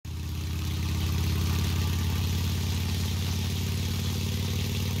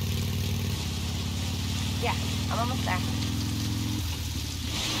I'm almost there.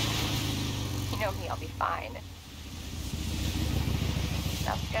 You know me, I'll be fine.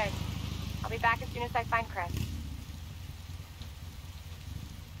 Sounds good. I'll be back as soon as I find Chris.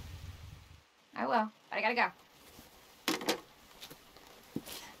 I will, but I gotta go.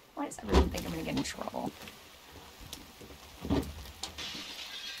 Why does everyone think I'm gonna get in trouble?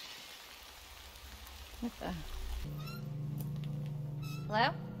 What the? Hello?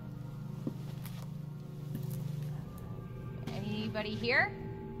 Anybody here?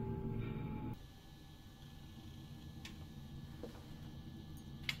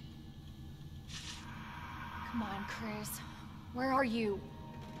 Come on, Chris. Where are you?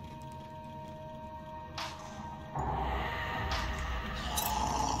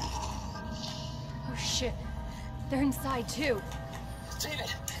 Oh shit. They're inside too.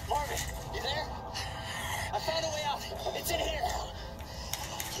 David, Marvin, you there? I found a way out. It's in here.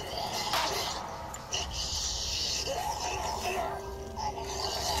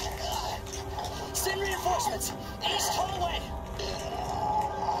 Send reinforcements. East hallway.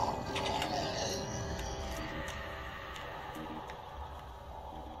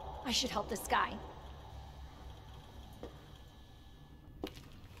 I should help this guy.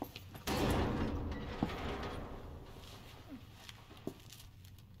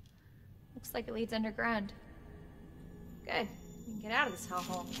 Looks like it leads underground. Good. We can get out of this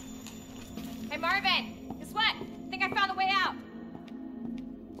hellhole. Hey, Marvin! Guess what? I think I found the way out!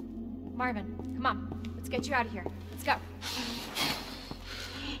 Marvin, come on. Let's get you out of here. Let's go.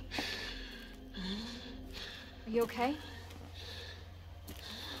 Are you okay?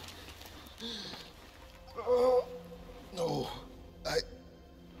 No.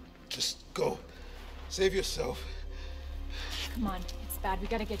 Just go. Save yourself. Come on. It's bad. We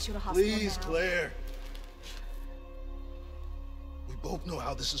gotta get you to hospital Please, now. Claire. We both know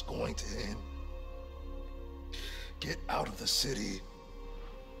how this is going to end. Get out of the city.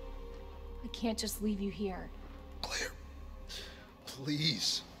 I can't just leave you here. Claire,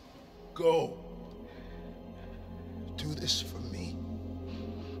 please, go. Do this for me.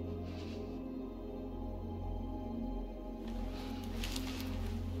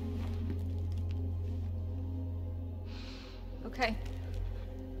 Okay.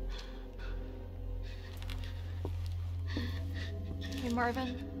 Hey,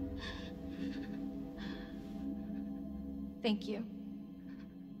 Marvin. Thank you.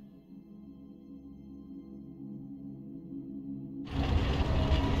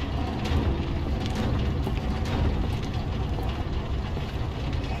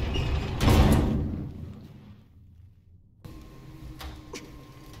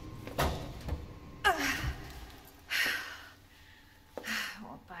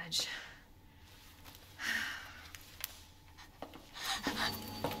 Won't budge.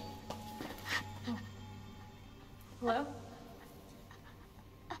 Oh. Hello?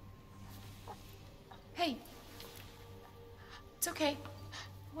 Hey. It's okay.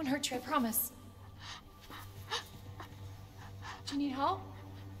 I won't hurt you, I promise. Do you need help?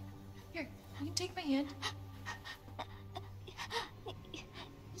 Here, you can take my hand.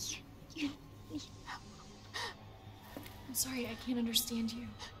 I'm sorry, I can't understand you.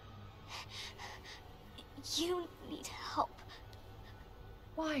 You need help.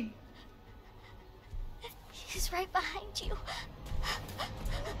 Why? He's right behind you.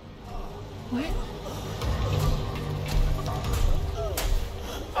 What?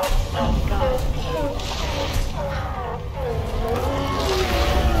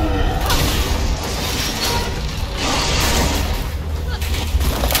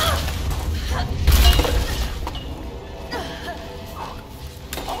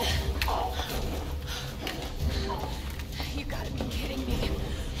 You gotta be kidding me.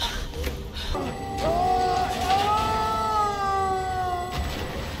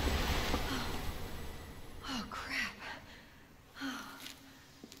 Oh, crap. Oh,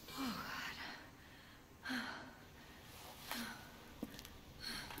 God.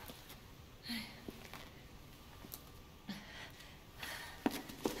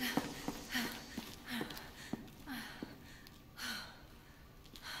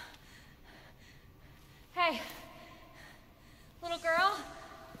 Hey, little girl.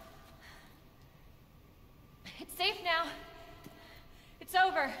 It's safe now. It's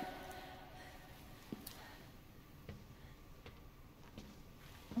over.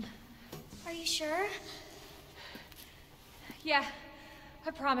 Are you sure? Yeah,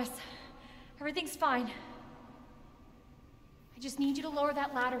 I promise. Everything's fine. I just need you to lower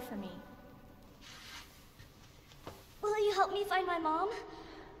that ladder for me. Will you help me find my mom?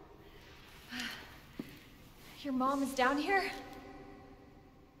 Your mom is down here?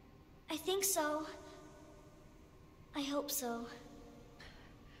 I think so. I hope so.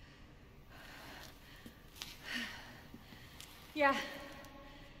 Yeah.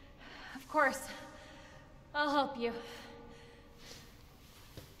 Of course. I'll help you.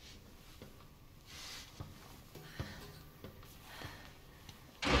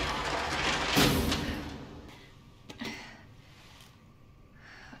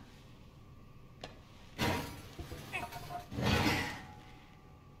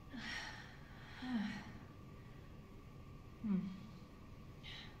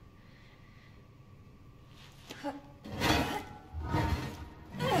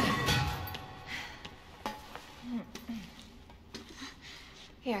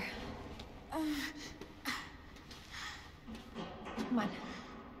 Here. Come on.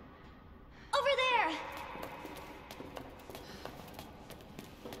 Over there!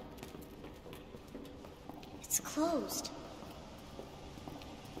 It's closed.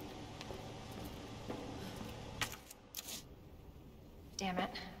 Damn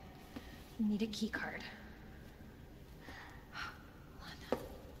it. We need a key card. Hold on.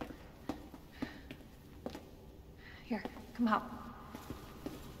 Here, come out.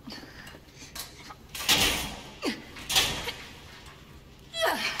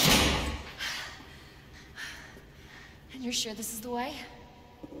 And you're sure this is the way?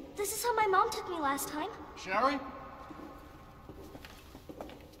 This is how my mom took me last time. Sherry?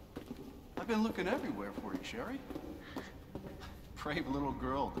 I've been looking everywhere for you, Sherry. Brave little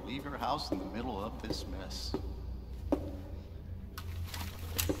girl to leave her house in the middle of this mess.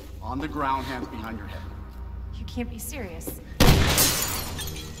 On the ground, hands behind your head. You can't be serious.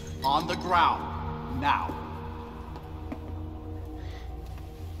 On the ground, now.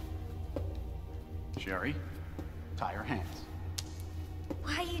 Sherry, tie her hands.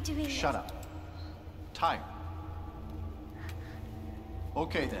 Why are you doing this? Shut up. Tie her.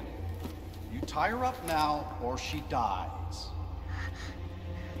 Okay then. You tie her up now, or she dies.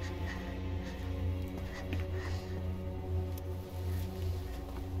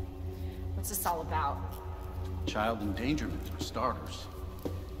 What's this all about? Child endangerment for starters.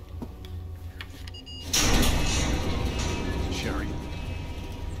 Sherry,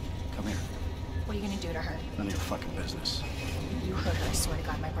 come here. What are you gonna do to her? None of your fucking business. You hurt her, I swear to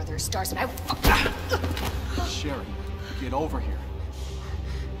God, my brother is stars and I will fuck. Sherry, get over here.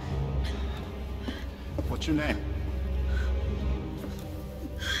 What's your name?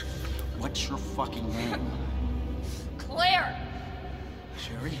 What's your fucking name? Claire!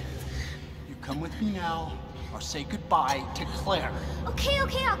 Sherry, you come with me now, or say goodbye to Claire. Okay,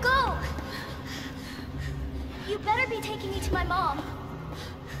 I'll go. You better be taking me to my mom.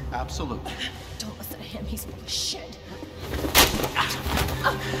 Absolutely. Don't listen to him, he's full of shit.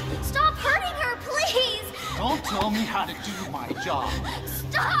 Stop hurting her, please! Don't tell me how to do my job.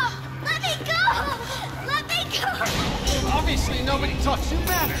 Stop! Let me go! Let me go! Obviously, nobody taught you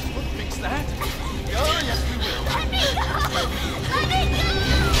manners. We'll fix that. Oh, yes, we will. Let me go! Let me go!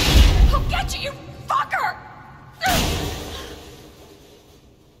 I'll get you, you fucker!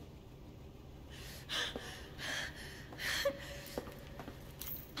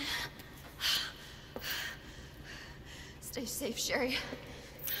 Stay safe, Sherry.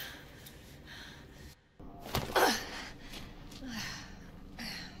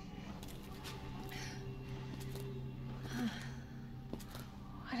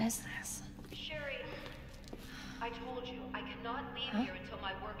 What is this? Sherry, I told you, I cannot leave here until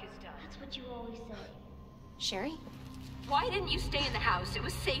my work is done. That's what you always say. Sherry? Why didn't you stay in the house? It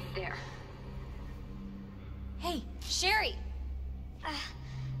was safe there. Hey, Sherry! I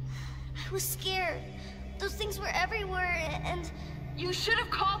was scared. Those things were everywhere, and... You should have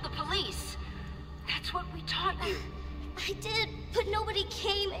called the police. That's what we taught you. I did, but nobody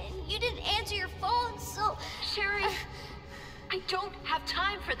came, and you didn't answer your phone, so... Sherry, I don't have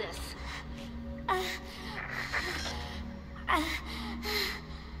time for this.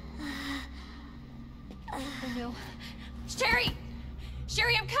 Oh no. Sherry!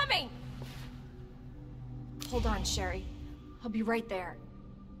 Sherry, I'm coming! Hold on, Sherry. I'll be right there.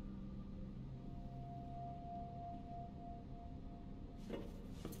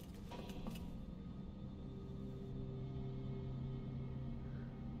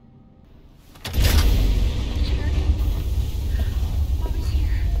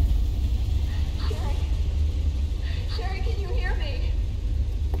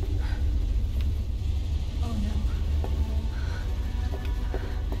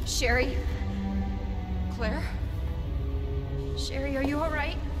 Sherry? Claire? Sherry, are you all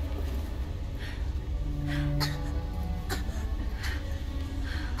right?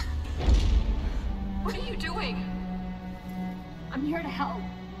 What are you doing? I'm here to help.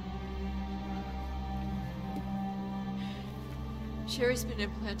 Sherry's been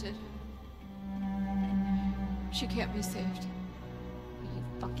implanted. She can't be saved. Are you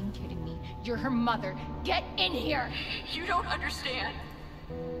fucking kidding me? You're her mother. Get in here! You don't understand.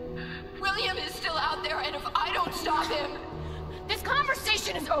 William is still out there, and if I don't stop him... This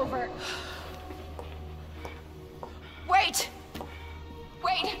conversation is over! Wait!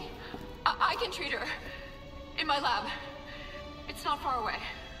 Wait! I can treat her. In my lab. It's not far away.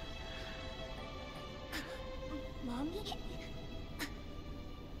 Mommy?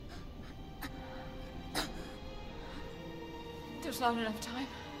 There's not enough time.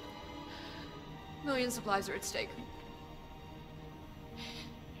 Millions of lives are at stake.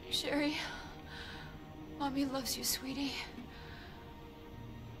 Sherry, Mommy loves you, sweetie.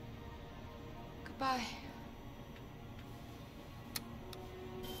 Goodbye.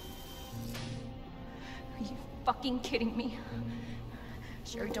 Are you fucking kidding me?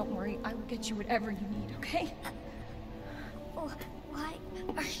 Sherry, don't worry. I will get you whatever you need, okay? Why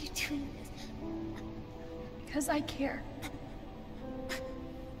are you doing this? Because I care.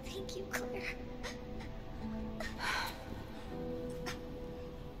 Thank you, Claire.